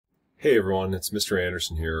Hey everyone, it's Mr.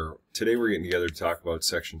 Anderson here. Today we're getting together to talk about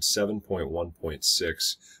section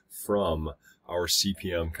 7.1.6 from our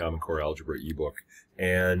CPM Common Core Algebra ebook.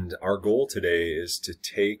 And our goal today is to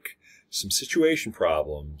take some situation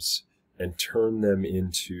problems and turn them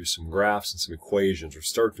into some graphs and some equations, or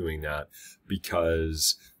start doing that,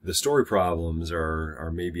 because the story problems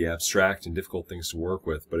are maybe abstract and difficult things to work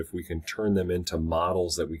with, but if we can turn them into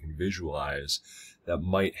models that we can visualize, that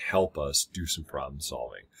might help us do some problem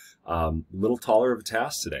solving. A little taller of a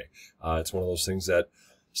task today. It's one of those things that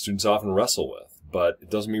students often wrestle with, but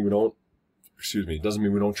it doesn't mean we don't, it doesn't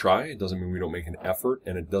mean we don't try, it doesn't mean we don't make an effort,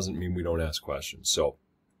 and it doesn't mean we don't ask questions. So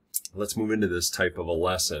let's move into this type of a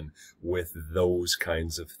lesson with those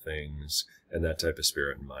kinds of things and that type of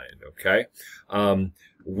spirit in mind, okay?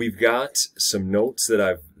 We've got some notes that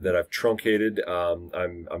I've truncated. I'm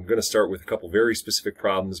going to start with a couple very specific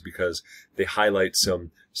problems because they highlight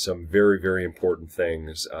some very, very important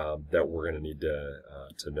things that we're going to need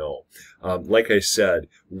to know. Like I said,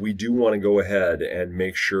 we do want to go ahead and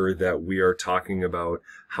make sure that we are talking about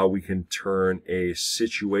how we can turn a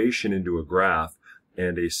situation into a graph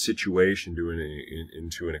and a situation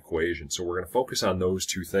into an equation. So we're going to focus on those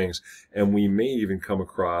two things, and we may even come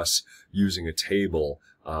across using a table,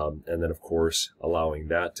 and then of course allowing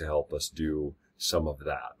that to help us do some of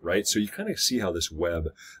that, right? So you kind of see how this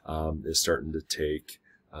web is starting to take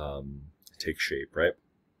shape, right?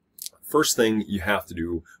 First thing you have to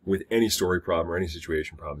do with any story problem or any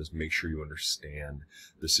situation problem is make sure you understand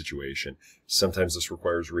the situation. Sometimes this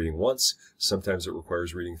requires reading once, sometimes it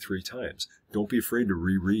requires reading 3 times. Don't be afraid to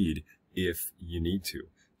reread if you need to.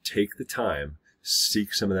 Take the time,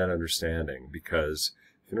 seek some of that understanding, because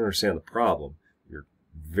if you don't understand the problem, you're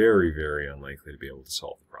very, very unlikely to be able to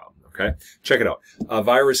solve the problem, okay? Check it out. A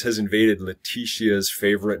virus has invaded Letitia's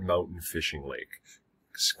favorite mountain fishing lake.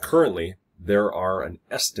 Currently, there are an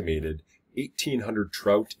estimated 1,800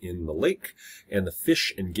 trout in the lake, and the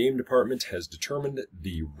Fish and Game Department has determined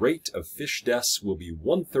the rate of fish deaths will be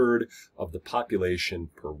 1/3 of the population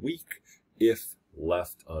per week if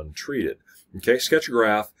left untreated. Okay, sketch a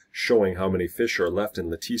graph showing how many fish are left in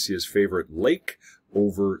Letitia's favorite lake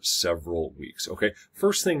over several weeks. Okay,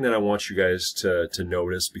 first thing that I want you guys to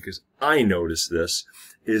notice, because I noticed this,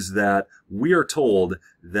 is that we are told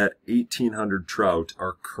that 1,800 trout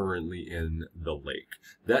are currently in the lake.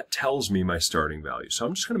 That tells me my starting value. So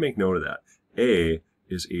I'm just going to make note of that. A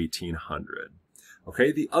is 1,800.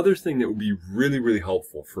 Okay, the other thing that would be really, really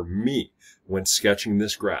helpful for me when sketching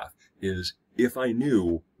this graph is if I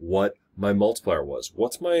knew what my multiplier was.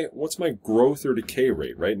 What's my growth or decay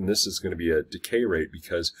rate, right? And this is going to be a decay rate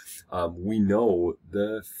because we know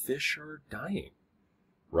the fish are dying,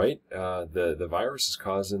 right? The virus is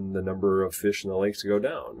causing the number of fish in the lakes to go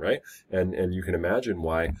down, right? And you can imagine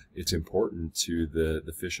why it's important to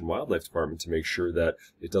the Fish and Wildlife Department to make sure that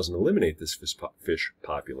it doesn't eliminate this fish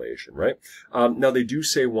population, right? Now they do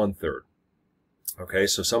say 1/3. Okay,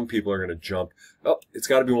 so some people are going to jump, oh, it's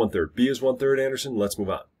got to be 1/3. B is 1/3, Anderson, let's move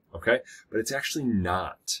on. Okay, but it's actually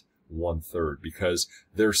not 1/3 because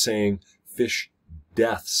they're saying fish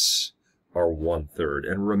deaths are 1/3.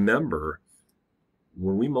 And remember,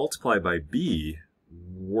 when we multiply by B,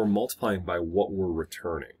 we're multiplying by what we're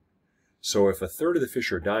returning. So if 1/3 of the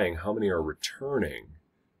fish are dying, how many are returning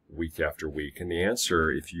week after week? And the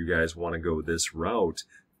answer, if you guys want to go this route,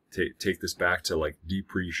 take this back to like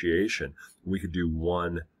depreciation, we could do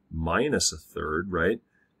 1 minus 1/3, right?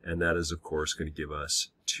 And that is, of course, going to give us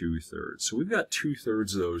 2/3. So we've got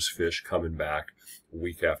 2/3 of those fish coming back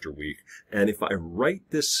week after week. And if I write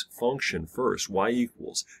this function first, y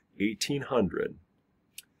equals 1,800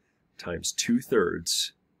 times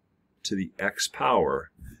 2/3 to the x power,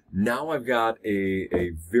 now I've got a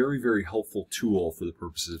very, very helpful tool for the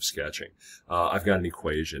purposes of sketching. I've got an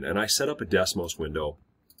equation, and I set up a Desmos window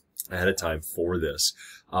ahead of time for this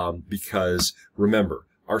because, remember,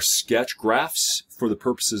 our sketch graphs, for the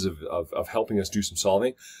purposes of helping us do some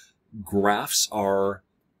solving, graphs are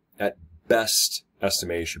at best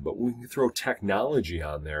estimation, but we can throw technology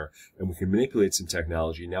on there and we can manipulate some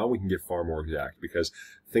technology. Now we can get far more exact, because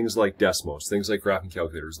things like Desmos, things like graphing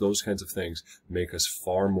calculators, those kinds of things make us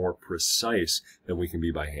far more precise than we can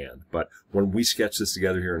be by hand. But when we sketch this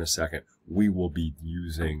together here in a second, we will be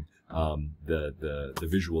using the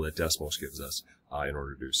visual that Desmos gives us in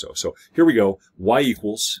order to do so. So here we go. Y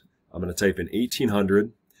equals, I'm going to type in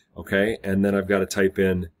 1,800, okay, and then I've got to type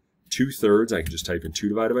in 2/3. I can just type in 2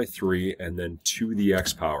 divided by 3, and then 2 to the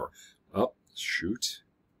x power. Oh, shoot.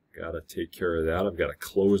 Got to take care of that. I've got to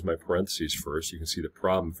close my parentheses first. You can see the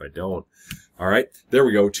problem if I don't. All right, there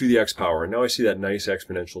we go, 2 to the x power. And now I see that nice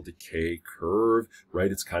exponential decay curve,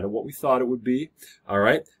 right? It's kind of what we thought it would be. All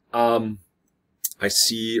right, I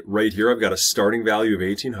see right here, I've got a starting value of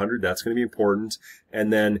 1800. That's going to be important.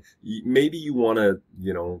 And then maybe you want to,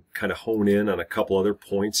 kind of hone in on a couple other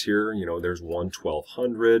points here. There's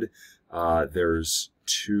 1200. There's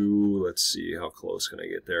 2. Let's see, how close can I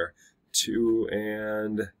get there? 2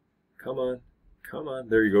 and come on.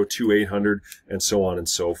 There you go, 2800, and so on and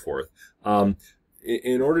so forth.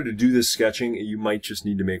 In order to do this sketching, you might just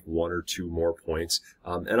need to make 1 or 2 more points.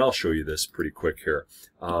 And I'll show you this pretty quick here.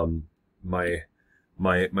 My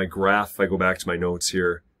graph, if I go back to my notes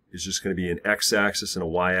here, is just going to be an x-axis and a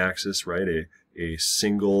y-axis, right? A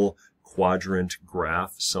single quadrant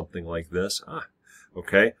graph, something like this.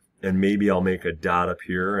 Okay. And maybe I'll make a dot up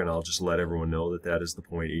here, and I'll just let everyone know that that is the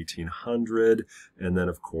point 1800. And then,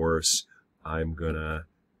 of course, I'm going to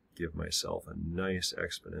give myself a nice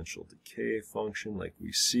exponential decay function like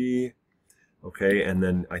we see. Okay. And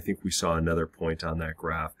then I think we saw another point on that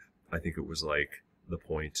graph. I think it was like the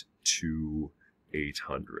point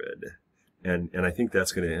 2800. And I think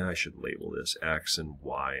that's going to, I should label this X and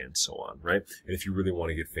Y and so on, right? And if you really want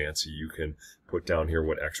to get fancy, you can put down here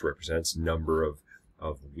what X represents, number of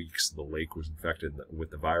weeks the lake was infected with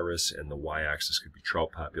the virus, and the y-axis could be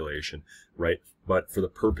trout population, right? But for the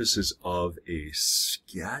purposes of a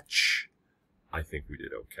sketch, I think we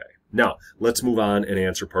did okay. Now, let's move on and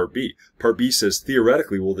answer part B. Part B says,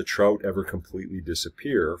 theoretically, will the trout ever completely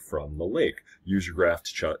disappear from the lake? Use your graph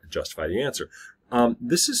to justify the answer.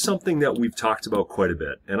 This is something that we've talked about quite a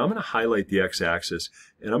bit, and I'm going to highlight the x-axis,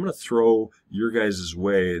 and I'm going to throw your guys'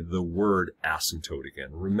 way the word asymptote again.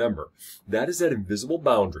 Remember, that is that invisible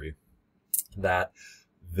boundary that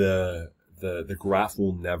the graph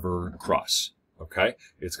will never cross. Okay?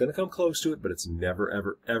 It's going to come close to it, but it's never,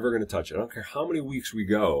 ever, ever going to touch it. I don't care how many weeks we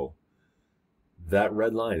go, that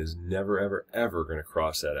red line is never, ever, ever going to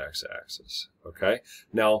cross that x-axis. Okay?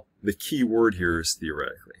 Now, the key word here is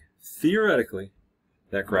theoretically. Theoretically,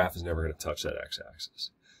 that graph is never going to touch that x-axis.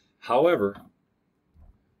 However,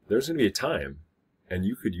 there's going to be a time, and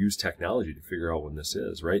you could use technology to figure out when this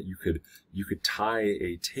is, right? You could tie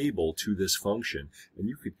a table to this function, and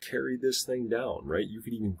you could carry this thing down, right? You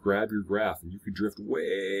could even grab your graph, and you could drift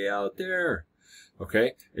way out there,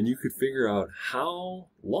 okay? And you could figure out how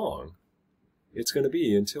long it's going to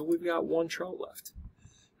be until we've got 1 trout left.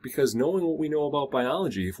 Because knowing what we know about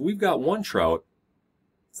biology, if we've got 1 trout,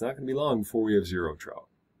 it's not going to be long before we have 0 trout.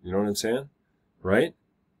 You know what I'm saying? Right?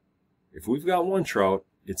 If we've got 1 trout,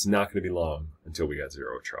 it's not going to be long until we got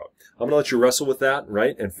 0 trout. I'm going to let you wrestle with that,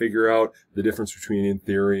 right? And figure out the difference between in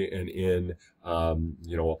theory and in,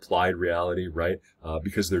 applied reality, right?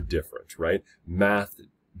 Because they're different, right? Math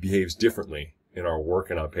behaves differently in our work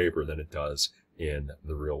and on paper than it does in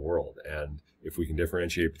the real world. And if we can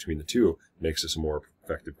differentiate between the two, it makes us a more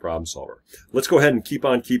effective problem solver. Let's go ahead and keep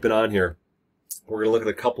on keeping on here. We're going to look at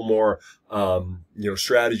a couple more,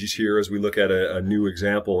 strategies here as we look at a new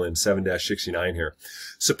example in 7-69 here.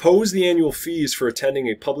 Suppose the annual fees for attending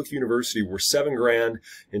a public university were $7 grand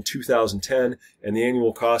in 2010, and the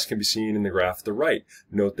annual cost can be seen in the graph at the right.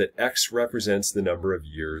 Note that X represents the number of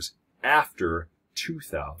years after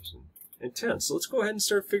 2010. So let's go ahead and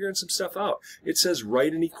start figuring some stuff out. It says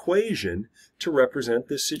write an equation to represent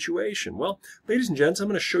this situation. Well, ladies and gents, I'm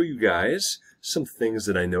going to show you guys some things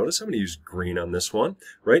that I notice. I'm going to use green on this one,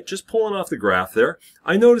 right? Just pulling off the graph there.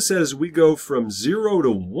 I notice that as we go from 0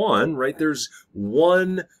 to 1, right, there's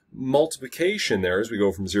 1 multiplication there as we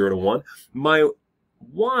go from 0 to 1. My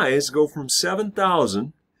y's go from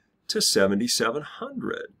 7,000 to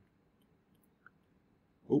 7,700.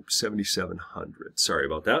 Oops, 7,700. Sorry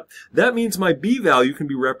about that. That means my b value can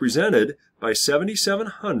be represented by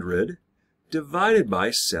 7,700 divided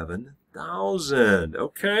by 7,000.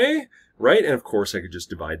 Okay? Right? And of course, I could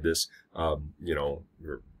just divide this,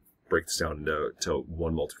 break this down into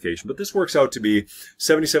 1 multiplication. But this works out to be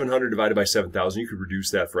 7,700 divided by 7,000. You could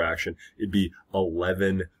reduce that fraction. It'd be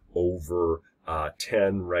 11 over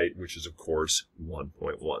 10, right? Which is, of course,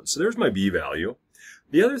 1.1. So there's my b value.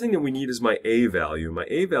 The other thing that we need is my a value. My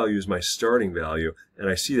a value is my starting value, and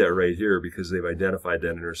I see that right here because they've identified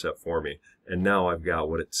that intercept for me. And now I've got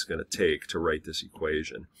what it's going to take to write this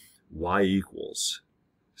equation. Y equals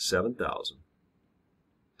 7,000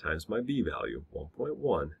 times my b value,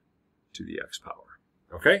 1.1, to the x power.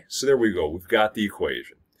 Okay, so there we go. We've got the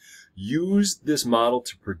equation. Use this model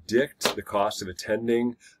to predict the cost of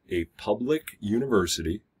attending a public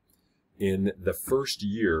university in the first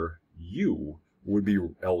year you would be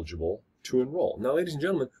eligible to enroll. Now, ladies and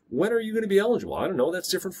gentlemen, when are you going to be eligible? I don't know. That's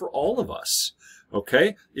different for all of us.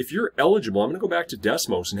 Okay? If you're eligible, I'm going to go back to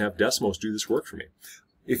Desmos and have Desmos do this work for me.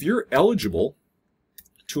 If you're eligible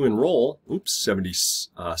to enroll,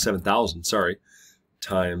 7,000, sorry,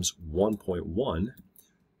 times 1.1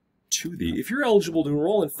 to the, if you're eligible to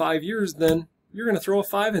enroll in 5 years, then you're going to throw a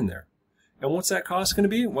 5 in there. And what's that cost going to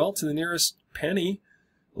be? Well, to the nearest penny,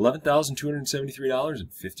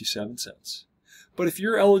 $11,273.57. But if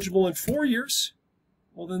you're eligible in 4 years,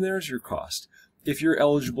 well, then there's your cost. If you're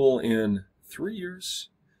eligible in 3 years,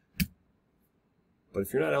 but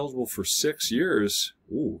if you're not eligible for 6 years,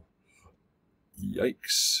 ooh,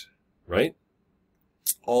 yikes, right?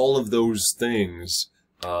 All of those things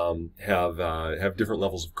have different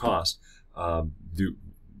levels of cost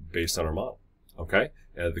based on our model. Okay,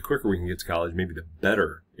 the quicker we can get to college, maybe the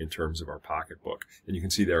better in terms of our pocketbook. And you can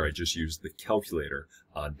see there, I just used the calculator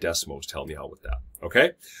on Desmos to help me out with that.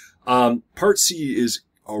 Okay, Part C is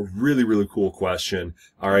a really, really cool question.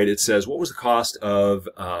 All right, it says, what was the cost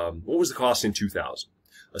in 2000?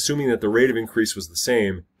 Assuming that the rate of increase was the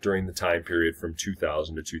same during the time period from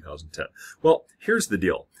 2000 to 2010. Well, here's the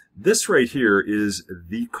deal. This right here is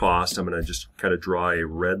the cost. I'm going to just kind of draw a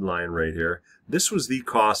red line right here. This was the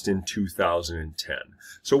cost in 2010.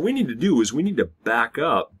 So what we need to do is we need to back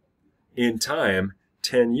up in time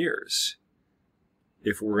 10 years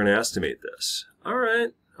if we're going to estimate this. All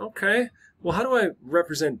right, okay. Well, how do I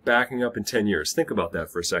represent backing up in 10 years? Think about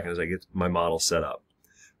that for a second as I get my model set up.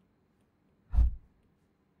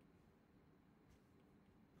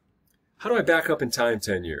 How do I back up in time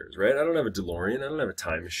 10 years, right? I don't have a DeLorean. I don't have a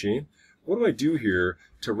time machine. What do I do here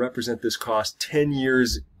to represent this cost 10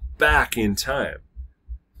 years back in time?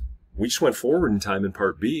 We just went forward in time in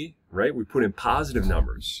Part B, right? We put in positive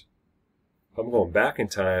numbers. If I'm going back in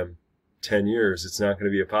time 10 years, it's not going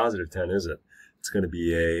to be a positive 10, is it? It's going to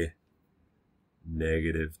be a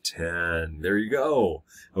negative 10. There you go.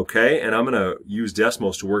 Okay, and I'm going to use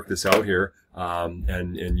Desmos to work this out here.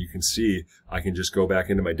 And you can see I can just go back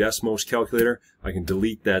into my Desmos calculator. I can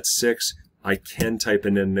delete that 6. I can type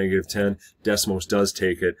in negative 10. Desmos does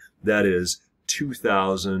take it. That is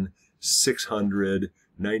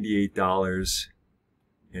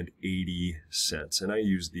 $2,698.80. And I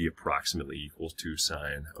use the approximately equals to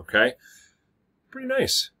sign. Okay? Pretty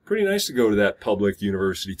nice. Pretty nice to go to that public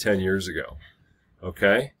university 10 years ago.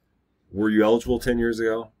 Okay? Were you eligible 10 years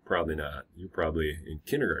ago? Probably not. You're probably in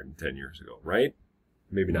kindergarten 10 years ago, right?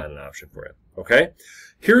 Maybe not an option for you. Okay?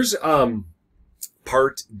 Here's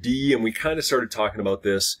Part D, and we kind of started talking about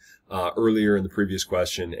this earlier in the previous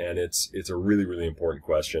question, and it's a really, really important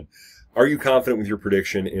question. Are you confident with your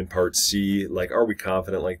prediction in Part C? Like, are we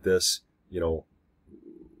confident like this, you know,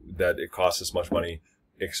 that it costs us much money?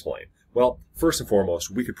 Explain. Well, first and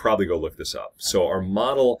foremost, we could probably go look this up. So our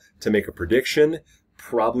model to make a prediction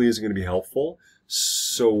probably isn't going to be helpful.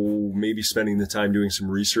 So maybe spending the time doing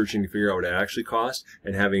some researching to figure out what it actually costs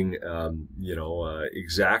and having,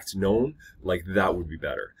 exact known, like that would be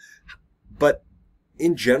better. But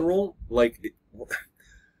in general, like,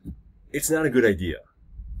 it's not a good idea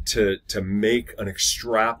to make an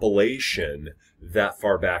extrapolation that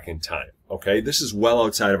far back in time. Okay, this is well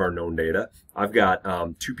outside of our known data. I've got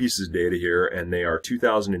 2 pieces of data here, and they are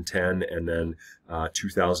 2010 and then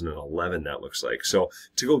 2011, that looks like. So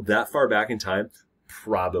to go that far back in time,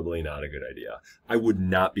 probably not a good idea. I would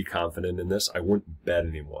not be confident in this. I wouldn't bet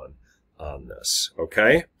anyone on this,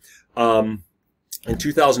 okay? In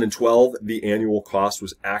 2012, the annual cost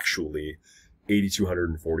was actually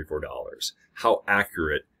 $8,244. How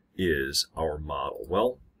accurate is our model?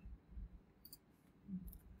 Well,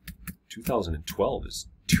 2012 is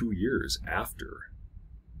 2 years after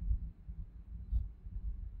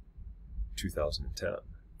 2010.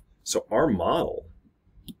 So our model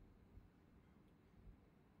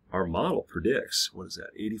predicts, what is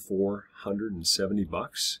that,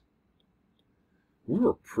 $8,470? We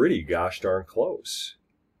were pretty gosh darn close.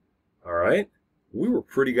 All right? We were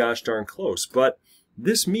pretty gosh darn close, but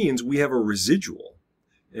this means we have a residual.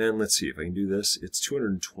 And let's see if I can do this. It's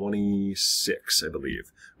 226, I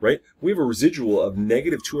believe, right? We have a residual of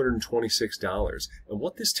negative $226. And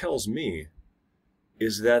what this tells me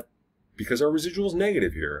is that because our residual is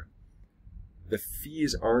negative here, the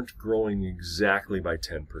fees aren't growing exactly by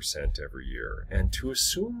 10% every year. And to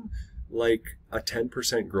assume like a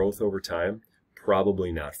 10% growth over time,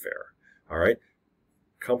 probably not fair. All right?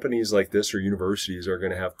 Companies like this or universities are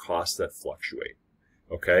going to have costs that fluctuate.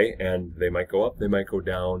 Okay, and they might go up, they might go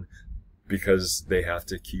down because they have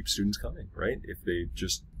to keep students coming, right? If they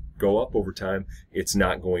just go up over time, it's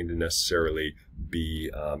not going to necessarily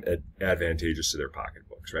be advantageous to their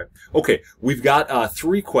pocketbooks, right? Okay, we've got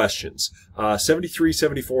 3 questions, 73,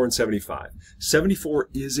 74, and 75. 74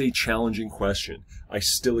 is a challenging question. I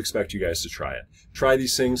still expect you guys to try it. Try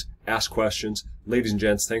these things, ask questions. Ladies and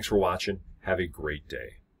gents, thanks for watching. Have a great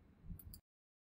day.